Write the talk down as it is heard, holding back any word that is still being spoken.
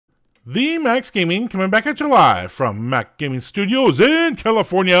The Max Gaming coming back at you live from Mac Gaming Studios in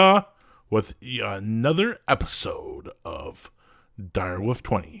California with another episode of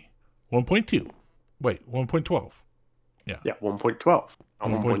Direwolf20 1.2. Wait, 1.12. Yeah, 1.12.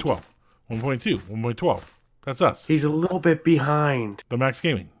 1.12. 1.2. 1.12. That's us. He's a little bit behind. The Max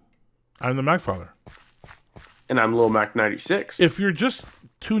Gaming. I'm the Mac Father. And I'm Lil Mac 96. If you're just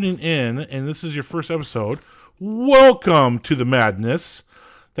tuning in and this is your first episode, welcome to the madness.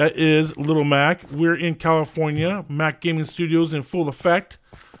 That is Little Mac. We're in California. Mac Gaming Studios in full effect.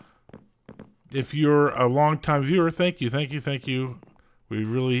 If you're a long-time viewer, thank you, thank you, thank you. We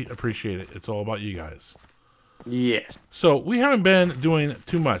really appreciate it. It's all about you guys. Yes. So we haven't been doing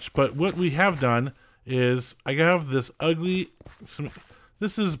too much, but what we have done is I have this ugly...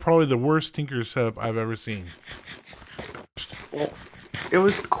 This is probably the worst Tinker setup I've ever seen. Well, it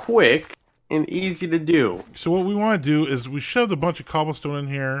was quick and easy to do. So what we want to do is we shoved a bunch of cobblestone in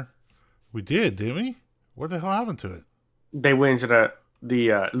here. We did, didn't we? What the hell happened to it? They went into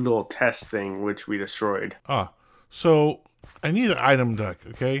the little test thing, which we destroyed. So I need an item duck,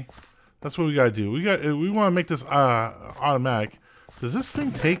 okay? That's what we got to do. We want to make this automatic. Does this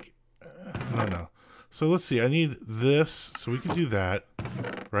thing take... No. So let's see. I need this, so we can do that.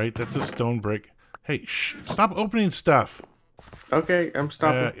 Right? That's a stone brick. Hey, shh. Stop opening stuff. Okay, I'm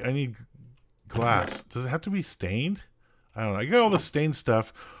stopping. I need glass. Does it have to be stained? I don't know. I got all the stained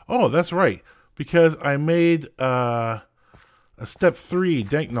stuff. Oh, that's right. Because I made a step 3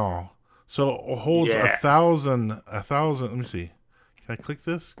 Danknall. So it holds 1,000. Let me see. Can I click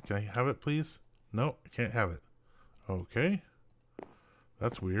this? Can I have it, please? No, I can't have it. Okay.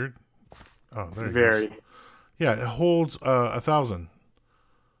 That's weird. Oh, there it goes. Yeah, it holds 1,000.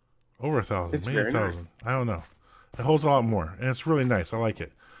 Over 1,000. Maybe 1,000. Nice. I don't know. It holds a lot more. And it's really nice. I like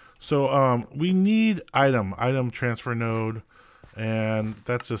it. So we need item transfer node, and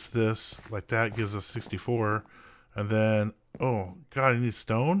that's just this. Like that gives us 64, and then oh god, I need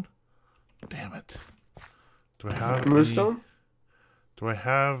stone. Damn it! Do I have moonstone? Do I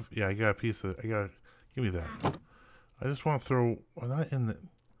have? Yeah, I got a piece of. I got. Give me that. I just want to throw. Well, not in the.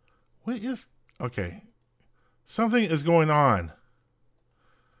 What is? Okay, something is going on.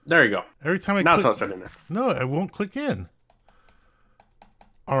 There you go. Every time I now click, toss it in there. No, it won't click in.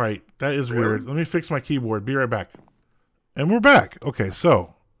 All right, that is weird. Let me fix my keyboard. Be right back. And we're back. Okay,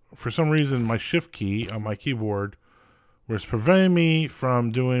 so for some reason, my shift key on my keyboard was preventing me from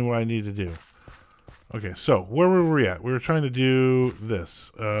doing what I need to do. Okay, so where were we at? We were trying to do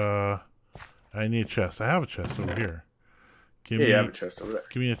this. I need a chest. I have a chest over here. Yeah, you have a chest over there.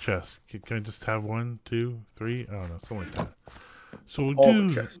 Give me a chest. Can I just have 1, 2, 3? I don't know, something like that. So we'll all do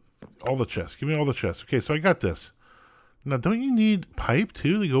the chests. All the chests. Give me all the chests. Okay, so I got this. Now, don't you need pipe,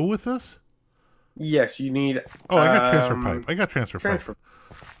 too, to go with this? Yes, you need... Oh, I got transfer pipe. I got transfer pipe.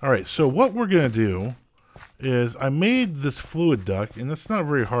 All right, so what we're going to do is I made this fluid duct, and it's not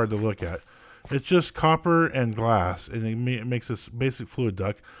very hard to look at. It's just copper and glass, and it makes this basic fluid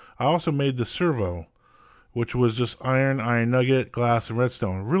duct. I also made the servo, which was just iron nugget, glass, and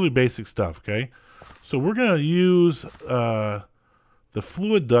redstone. Really basic stuff, okay? So we're going to use... the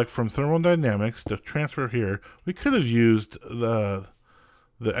fluid duct from thermodynamics to transfer here. We could have used the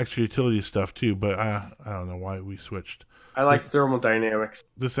extra utility stuff too, but I don't know why we switched. I like thermodynamics.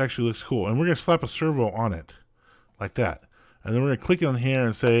 This actually looks cool. And we're going to slap a servo on it like that. And then we're going to click on here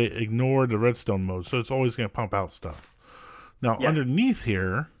and say ignore the redstone mode. So it's always going to pump out stuff. Now underneath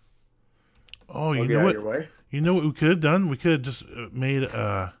here, you know what? You know what we could have done? We could have just made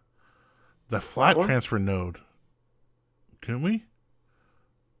the flat transfer node. Couldn't we?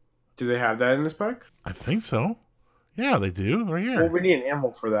 Do they have that in this pack? I think so. Yeah, they do. Right here. Well, we need an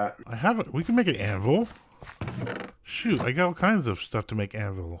anvil for that. I have it. We can make an anvil. Shoot, I got all kinds of stuff to make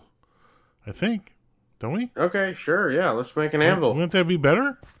anvil. I think. Don't we? Okay, sure. Yeah, let's make an anvil. Wouldn't that be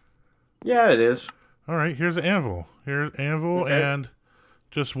better? Yeah, it is. All right, here's an anvil. Here's anvil and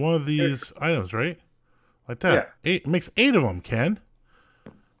just one of these items, right? Like that. Yeah. It makes 8 of them, Ken.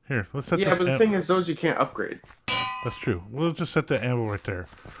 Here, let's set this. Yeah, but the thing is, those you can't upgrade. That's true. We'll just set the anvil right there.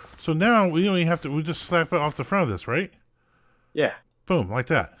 So now we only have to, we just slap it off the front of this, right? Yeah. Boom, like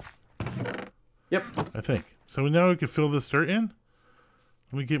that. Yep. I think. So now we can fill this dirt in.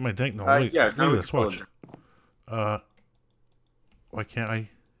 Let me get my Danknall. Wait, yeah, look at this, watch. Why can't I?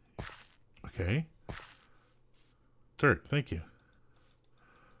 Okay. Dirt, thank you.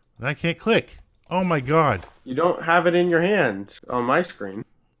 And I can't click. Oh my god. You don't have it in your hand on my screen.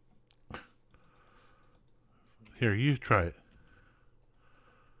 Here, you try it.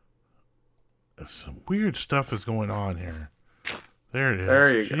 Some weird stuff is going on here. There it is.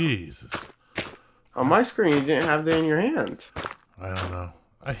 There you Jesus. go. On my screen, you didn't have that in your hand. I don't know.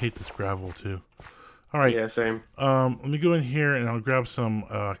 I hate this gravel too. All right. Yeah, same. Let me go in here and I'll grab some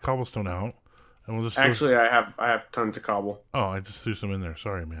cobblestone out, and we'll just Actually, I have tons of cobble. Oh, I just threw some in there.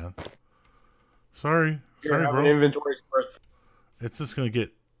 Sorry, man. Sorry, Here, have bro. an inventory's worth. It's just gonna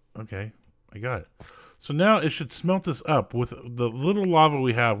get okay. I got it. So now it should smelt this up with the little lava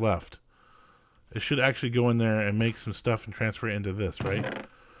we have left. It should actually go in there and make some stuff and transfer it into this, right?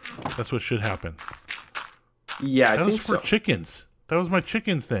 That's what should happen. Yeah, That was for chickens. That was my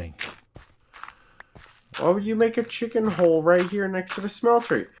chicken thing. Why would you make a chicken hole right here next to the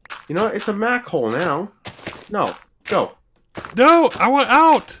smeltery? You know what? It's a Mac hole now. No, go. No, I want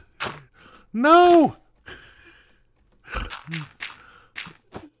out. No.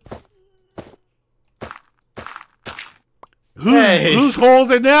 Whose hole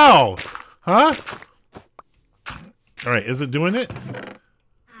is it now? Huh? All right, is it doing it?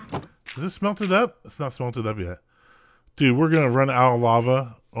 Is it smelted up? It's not smelted up yet. Dude, we're going to run out of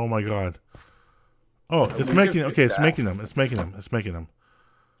lava. Oh, my God. Oh, it's making... Okay, it's making them. It's making them. It's making them.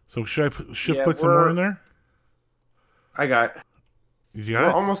 So should I shift-click some more in there? I got it. You got We're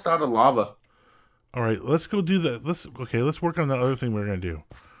it? almost out of lava. All right, let's go do that. Let's work on the other thing we're going to do.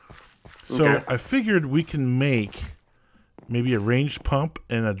 So Okay. I figured we can make maybe a ranged pump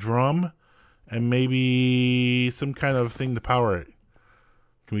and a drum and maybe some kind of thing to power it.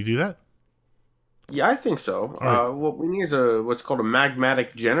 Can we do that? Yeah, I think so. Right. What we need is what's called a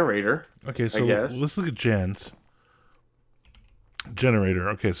magmatic generator. Okay, so I guess. let's look at Jen's generator.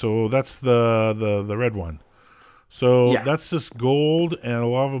 Okay, so that's the red one. So Yeah. that's just gold and a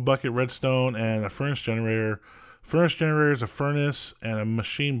lava bucket, redstone, and a furnace generator. Furnace generator is a furnace and a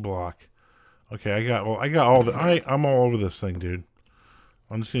machine block. Okay, I got all the I'm all over this thing, dude.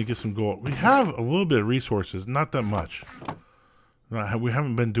 I'm just gonna get some gold. We have a little bit of resources, not that much. We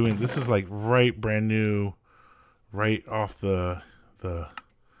haven't been doing this. Is like brand new, right off the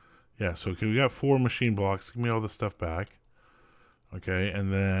yeah. So okay, we got 4 machine blocks. Give me all this stuff back. Okay,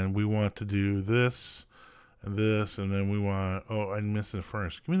 and then we want to do this and this, and then we want. Oh, I'm missing a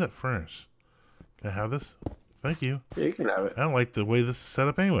furnace. Give me that furnace. Can I have this? Thank you. Yeah, you can have it. I don't like the way this is set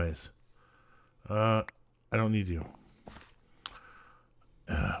up, anyways. I don't need you.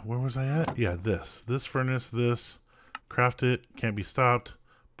 Where was I at? Yeah, this furnace, this. Craft it, can't be stopped.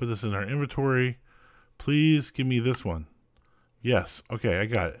 Put this in our inventory. Please give me this one. Yes, okay, I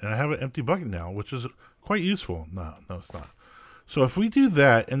got it. And I have an empty bucket now, which is quite useful. No, it's not. So if we do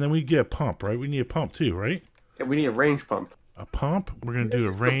that, and then we get a pump, right? We need a pump too, right? Yeah, we need a range pump. A pump? We're going to do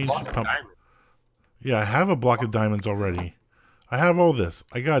a range pump. Diamond. Yeah, I have a block of diamonds already. I have all this.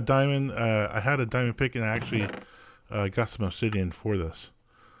 I got a diamond. I had a diamond pick, and I actually got some obsidian for this.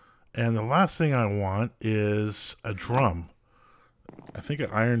 And the last thing I want is a drum. I think an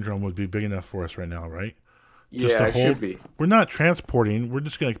iron drum would be big enough for us right now, right? Yeah, it should be. We're not transporting. We're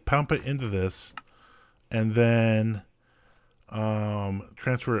just going to pump it into this and then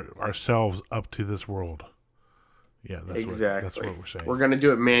transfer ourselves up to this world. Yeah, that's what we're saying. We're going to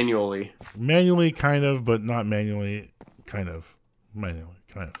do it manually. Manually, kind of, but not manually, kind of. Manually,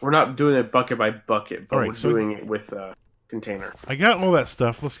 kind of. We're not doing it bucket by bucket, but we're doing it with container. I got all that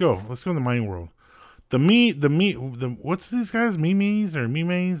stuff. Let's go. Let's go in the mining world. What's these guys? Memes or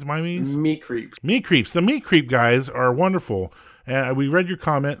memes? Mimes? Meat creeps. Meat creeps. The meat creep guys are wonderful. And we read your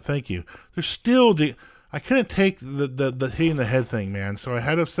comment. Thank you. They're still. I couldn't take the hitting the head thing, man. So I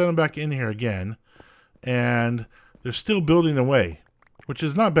had to send them back in here again, and they're still building away, which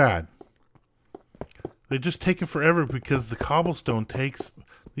is not bad. They just take it forever because the cobblestone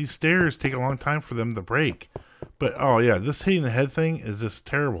these stairs take a long time for them to break. But, oh, yeah, this hitting the head thing is just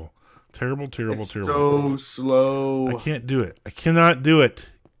terrible. Terrible. So slow. I can't do it. I cannot do it.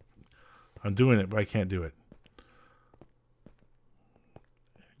 I'm doing it, but I can't do it.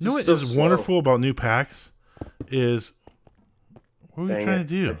 You know what is wonderful about new packs is... What are we trying to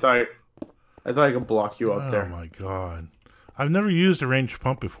do? I thought I could block you up there. Oh, my God. I've never used a ranged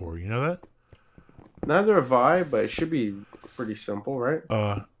pump before. You know that? Neither have I, but it should be pretty simple, right?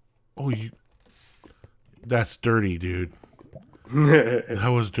 That's dirty, dude.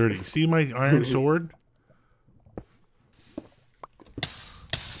 That was dirty. See my iron sword?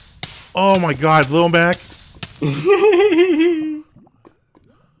 Oh my God, Lil Mac.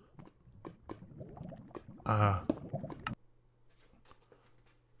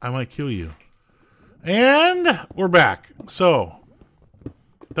 I might kill you. And we're back. So,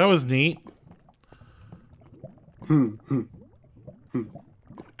 that was neat.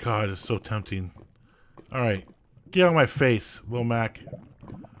 God, it's so tempting. All right. Get out of my face, Lil Mac.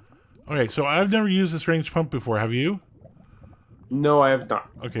 Okay, so I've never used this range pump before. Have you? No, I have not.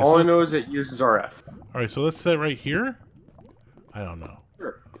 Okay. All I know is it uses RF. All right, so let's set it right here. I don't know.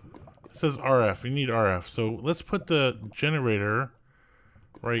 Sure. It says RF. You need RF. So let's put the generator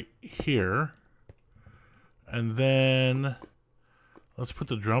right here. And then let's put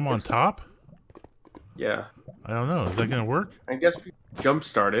the drum on top. Yeah. I don't know. Is that going to work? I guess we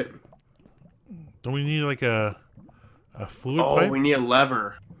jumpstart it. Don't we need like a fluid Oh, pipe? we need a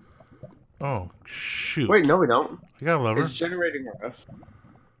lever. Oh, shoot. Wait, no, we don't. I got a lever. It's generating RF.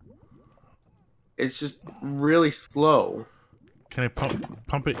 It's just really slow. Can I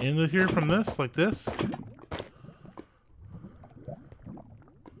pump it into here from this, like this?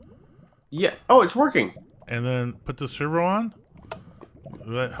 Yeah. Oh, it's working. And then put the servo on?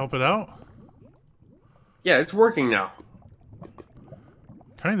 Will that help it out? Yeah, it's working now.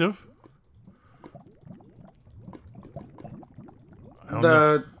 Kind of.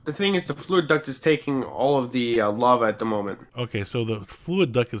 The thing is, the fluid duct is taking all of the lava at the moment. Okay, so the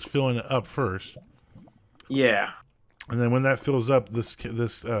fluid duct is filling it up first. Yeah. And then when that fills up, this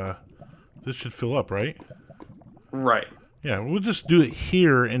should fill up, right? Right. Yeah, we'll just do it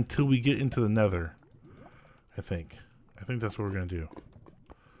here until we get into the nether. I think that's what we're going to do.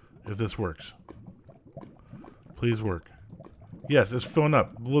 If this works. Please work. Yes, it's filling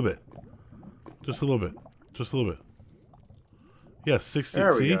up a little bit. Just a little bit. Just a little bit. Yes, 60.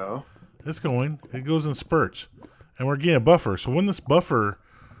 There we see? go. It's going. It goes in spurts. And we're getting a buffer. So when this buffer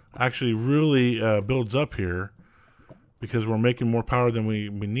actually really builds up here, because we're making more power than we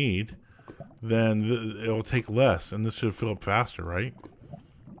need, then it'll take less, and this should fill up faster, right?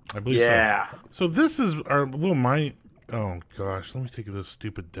 I believe so. Yeah. So this is our little mine. Oh, gosh. Let me take those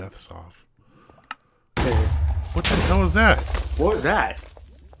stupid deaths off. What the hell is that? What was that?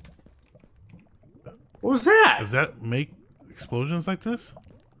 What was that? Does that make explosions like this?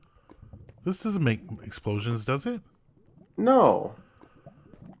 This doesn't make explosions, does it? No.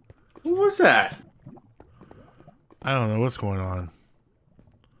 What was that? I don't know what's going on.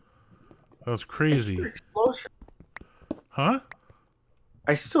 That was I crazy. hear explosion. Huh?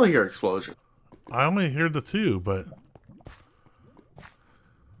 I still hear explosion. I only heard the two, but...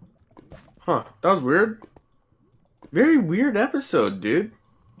 Huh. That was weird. Very weird episode, dude.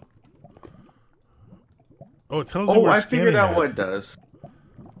 Oh, it tells you Oh, where I it's figured scanning out at. what it does.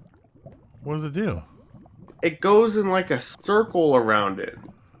 What does it do? It goes in like a circle around it.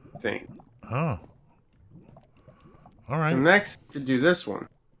 I think. Oh. All right. So next, to do this one.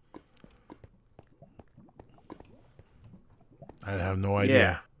 I have no idea.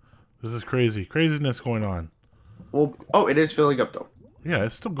 Yeah. This is crazy. Craziness going on. Well, oh, it is filling up though. Yeah,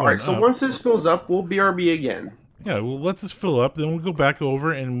 it's still All going right, so up. once this fills up, we'll BRB again. Yeah, we'll let this fill up, then we'll go back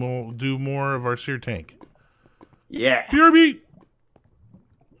over and we'll do more of our sear tank. Yeah. BRB!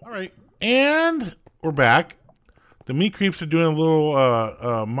 All right. And we're back. The meat creeps are doing a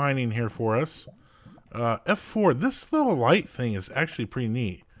little mining here for us. F4. This little light thing is actually pretty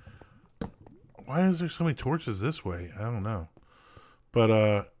neat. Why is there so many torches this way? I don't know.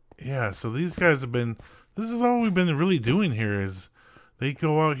 But, yeah, so these guys have been... This is all we've been really doing here is they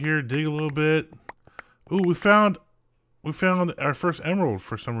go out here, dig a little bit. Ooh, we found our first emerald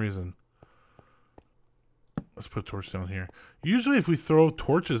for some reason. Let's put a torch down here. Usually if we throw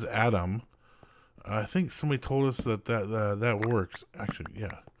torches at them, I think somebody told us that works. Actually,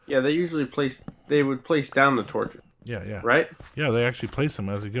 yeah. Yeah, they would place down the torches. Yeah, yeah. Right? Yeah, they actually place them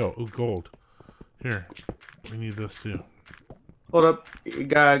as they go. Ooh, gold. Here. We need this too. Hold up.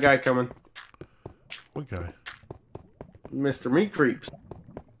 Guy coming. What guy? Mr. Meat Creeps.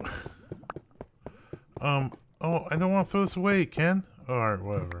 Oh, I don't want to throw this away, Ken. Alright,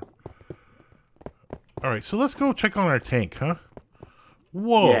 whatever. Alright, so let's go check on our tank, huh?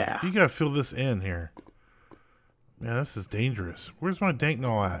 Whoa, Yeah. you gotta fill this in here. Man, this is dangerous. Where's my dank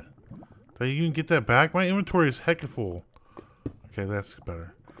null at? Did you even get that back? My inventory is hecka full. Okay, that's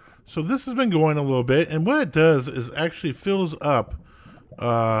better. So this has been going a little bit, and what it does is actually fills up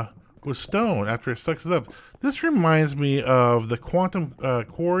with stone after it sucks it up. This reminds me of the quantum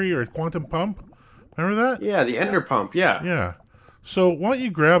quarry or quantum pump. Remember that? Yeah, the ender pump, yeah. Yeah. So why don't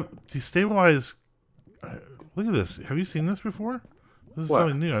you grab destabilize? Look at this. Have you seen this before? This is What?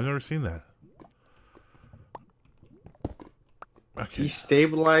 something new. I've never seen that. Okay.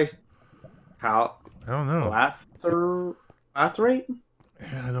 Destabilized how I don't know. Lathrate?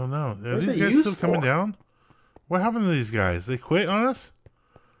 Yeah, I don't know. Are What's these it guys used still coming for? down? What happened to these guys? They quit on us?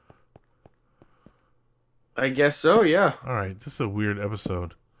 I guess so, yeah. All right. This is a weird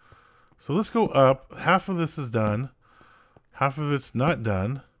episode. So let's go up. Half of this is done. Half of it's not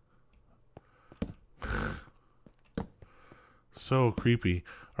done. So creepy.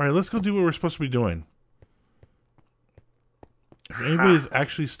 All right, let's go do what we're supposed to be doing. If anybody's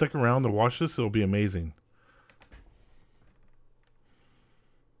actually stuck around to watch this, it'll be amazing.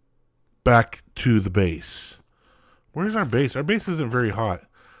 back to the base. Where's our base? Our base isn't very hot.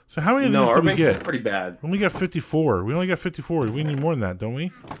 So how many of No, these our did we base get? is pretty bad. We only got 54. We only got 54. We need more than that, don't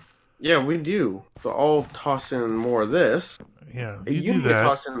we? Yeah, we do. So I'll toss in more of this. Yeah, You do need to that.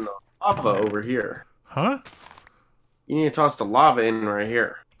 toss in the lava over here. Huh? You need to toss the lava in right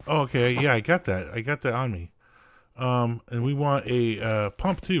here. Oh, okay. Yeah, I got that. I got that on me. And we want a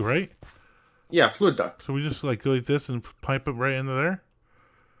pump too, right? Yeah, fluid duct. So we just like go like this and pipe it right into there?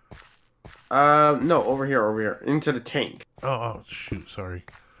 No, over here, into the tank. Oh, shoot, sorry.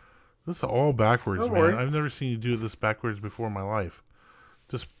 This is all backwards, Don't man. worry. I've never seen you do this backwards before in my life.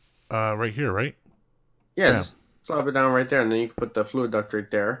 Just right here, right? Yeah, Bam. just slap it down right there, and then you can put the fluid duct right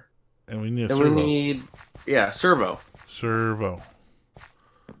there. And we need a Then servo. we need, servo. Servo.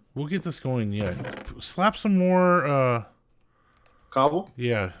 We'll get this going yet. Slap some more, Cobble?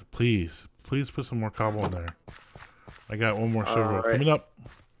 yeah, please. Please put some more cobble in there. I got one more servo Alright. coming up.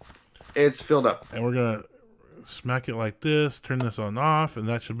 It's filled up. And we're going to smack it like this, turn this on off, and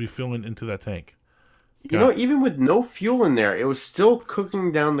that should be filling into that tank. You know, even with no fuel in there, it was still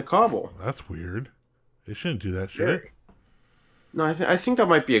cooking down the cobble. That's weird. It shouldn't do that, should it? No, I think that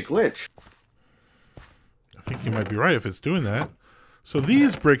might be a glitch. I think you might be right if it's doing that. So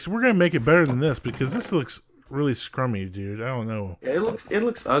these bricks, we're going to make it better than this because this looks really scrummy, dude. I don't know. Yeah, it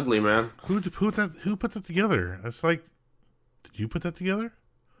looks ugly, man. Who put that together? It's like, did you put that together?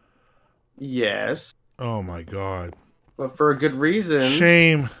 Yes, Oh my god. but for a good reason.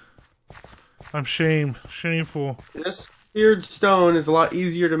 Shame. I'm shameful. This seared stone is a lot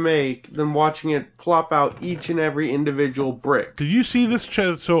easier to make than watching it plop out each and every individual brick. Did you see this?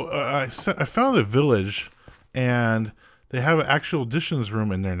 So I found a village, and they have an actual additions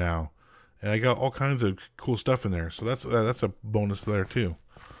room in there now, and I got all kinds of cool stuff in there. So that's a bonus there too.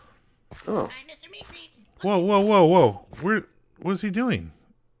 Oh, Hi, Mr. Meat Creeps. Whoa! What's he doing?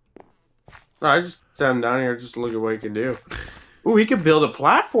 no, I just sat him down here just to look at what he can do. Ooh, he could build a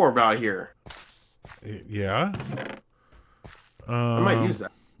platform out here. Yeah. I might use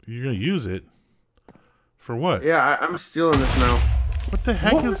that. You're gonna use it for what? Yeah, I'm stealing this now. What the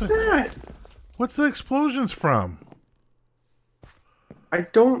heck What is was it? that? What's the explosions from? I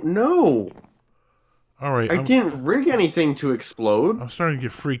don't know. All right, I didn't rig anything to explode. I'm starting to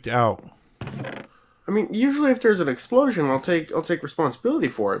get freaked out. I mean, usually if there's an explosion, I'll take responsibility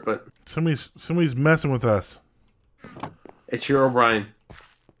for it. But Somebody's messing with us. it's your O'Brien.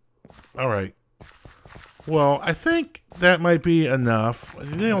 All right. Well, I think that might be enough.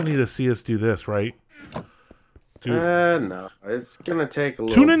 They don't need to see us do this, right? No, it's gonna take a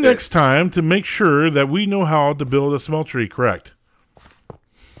little. Tune in bit. next time to make sure that we know how to build a smeltery correct.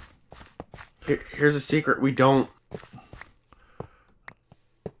 Here's a secret: we don't.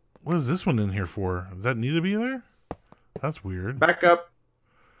 What is this one in here for? Does that need to be there? That's weird. Back up.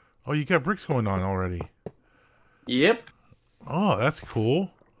 Oh, you got bricks going on already. Yep. Oh, that's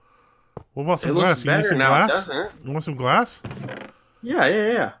cool. What about some It glass? looks You need better some now, glass? doesn't it? You want some glass?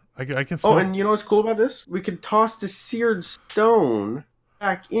 Yeah. I can. Oh, smell- and you know what's cool about this? We could toss the seared stone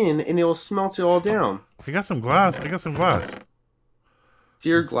back in, and it'll smelt it all down. I got some glass.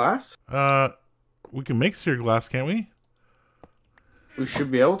 Seared glass? We can make seared glass, can't we? We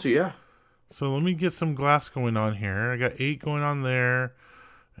should be able to, yeah. So let me get some glass going on here. I got 8 going on there.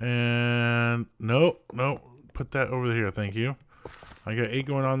 And no. Put that over here, thank you. I got 8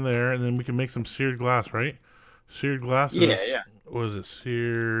 going on there, and then we can make some seared glass, right? Seared glass is, Yeah. what is it?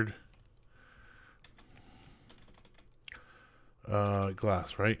 Seared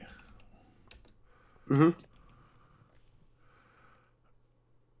glass, right? Mm-hmm.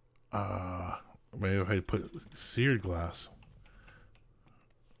 Maybe if I put seared glass.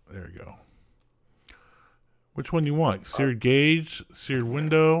 There we go. Which one do you want? Seared gauge, seared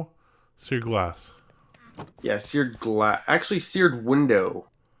window, seared glass. Yeah, seared glass. Actually, seared window.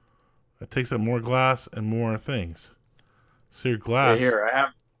 That takes up more glass and more things. Seared Yeah, glass. here,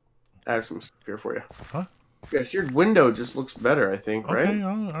 I have some here for you. Huh? Yeah, seared window just looks better, I think, Okay, right?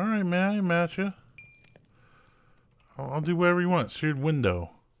 all right, man. I match you. I'll do whatever you want. Seared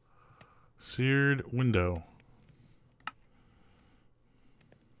window. Seared window.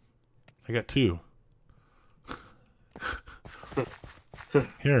 I got 2.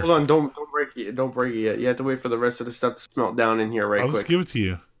 Here. Hold on, don't break it. Don't break it yet. You have to wait for the rest of the stuff to smelt down in here right I'll quick. just give it to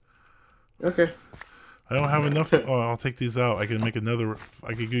you. Okay. I don't have enough to... Oh, I'll take these out. I can make another... I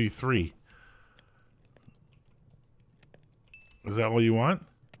could give you 3. Is that all you want?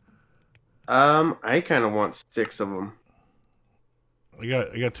 I kind of want 6 of them. I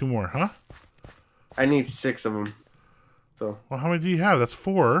got 2 more, huh? I need 6 of them. So Well, how many do you have? That's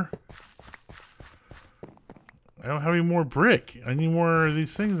 4. I don't have any more brick. I need more of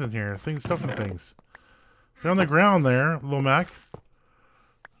these things in here. Stuff and things. They're on the ground there, little Mac.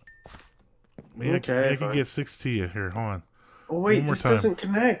 Maybe I can get 6 to you. Here, hold on. Oh, wait, this doesn't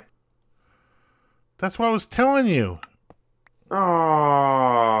connect. That's what I was telling you.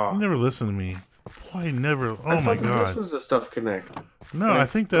 Oh. You never listen to me. Boy, never. Oh, my God. This was the stuff connect. No, I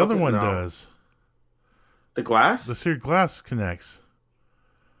think the other one does. The glass? The seared glass connects.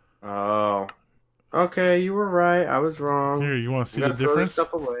 Oh. Okay, you were right. I was wrong. Here, you want to see the difference? Throw this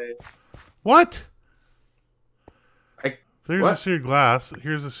stuff away. What? There's what? a seared glass.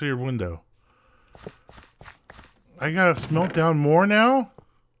 Here's a seared window. I gotta smelt down more now?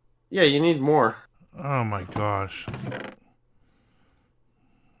 Yeah, you need more. Oh my gosh.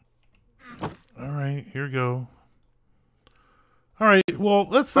 Alright, here we go. Alright, well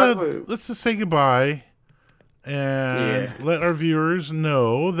let's just say goodbye and let our viewers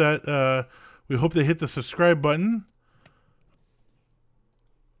know that we hope they hit the subscribe button.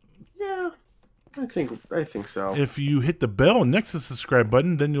 Yeah. I think so. If you hit the bell next to the subscribe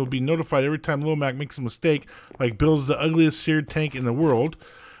button, then you'll be notified every time Lil Mac makes a mistake, like builds the ugliest seared tank in the world,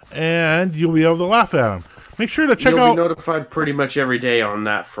 and you'll be able to laugh at him. Make sure to check out... You'll be notified pretty much every day on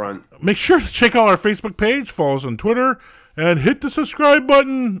that front. Make sure to check out our Facebook page, follow us on Twitter, and hit the subscribe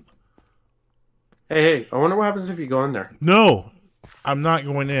button. Hey, I wonder what happens if you go in there. No, I'm not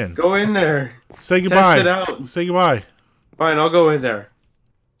going in. Go in there. Say goodbye. Test it out. Say goodbye. Fine, I'll go in there.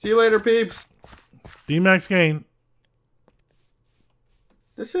 See you later, peeps. D-Max Gain.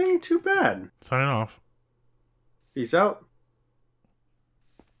 This ain't too bad. Signing off. Peace out.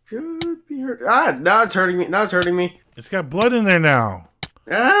 Should be hurt. Ah, now it's hurting me. Now it's hurting me. It's got blood in there now.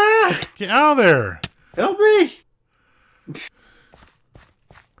 Ah! Get out of there. Help me.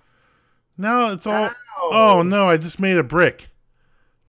 Now it's all... Ow. Oh, no, I just made a brick.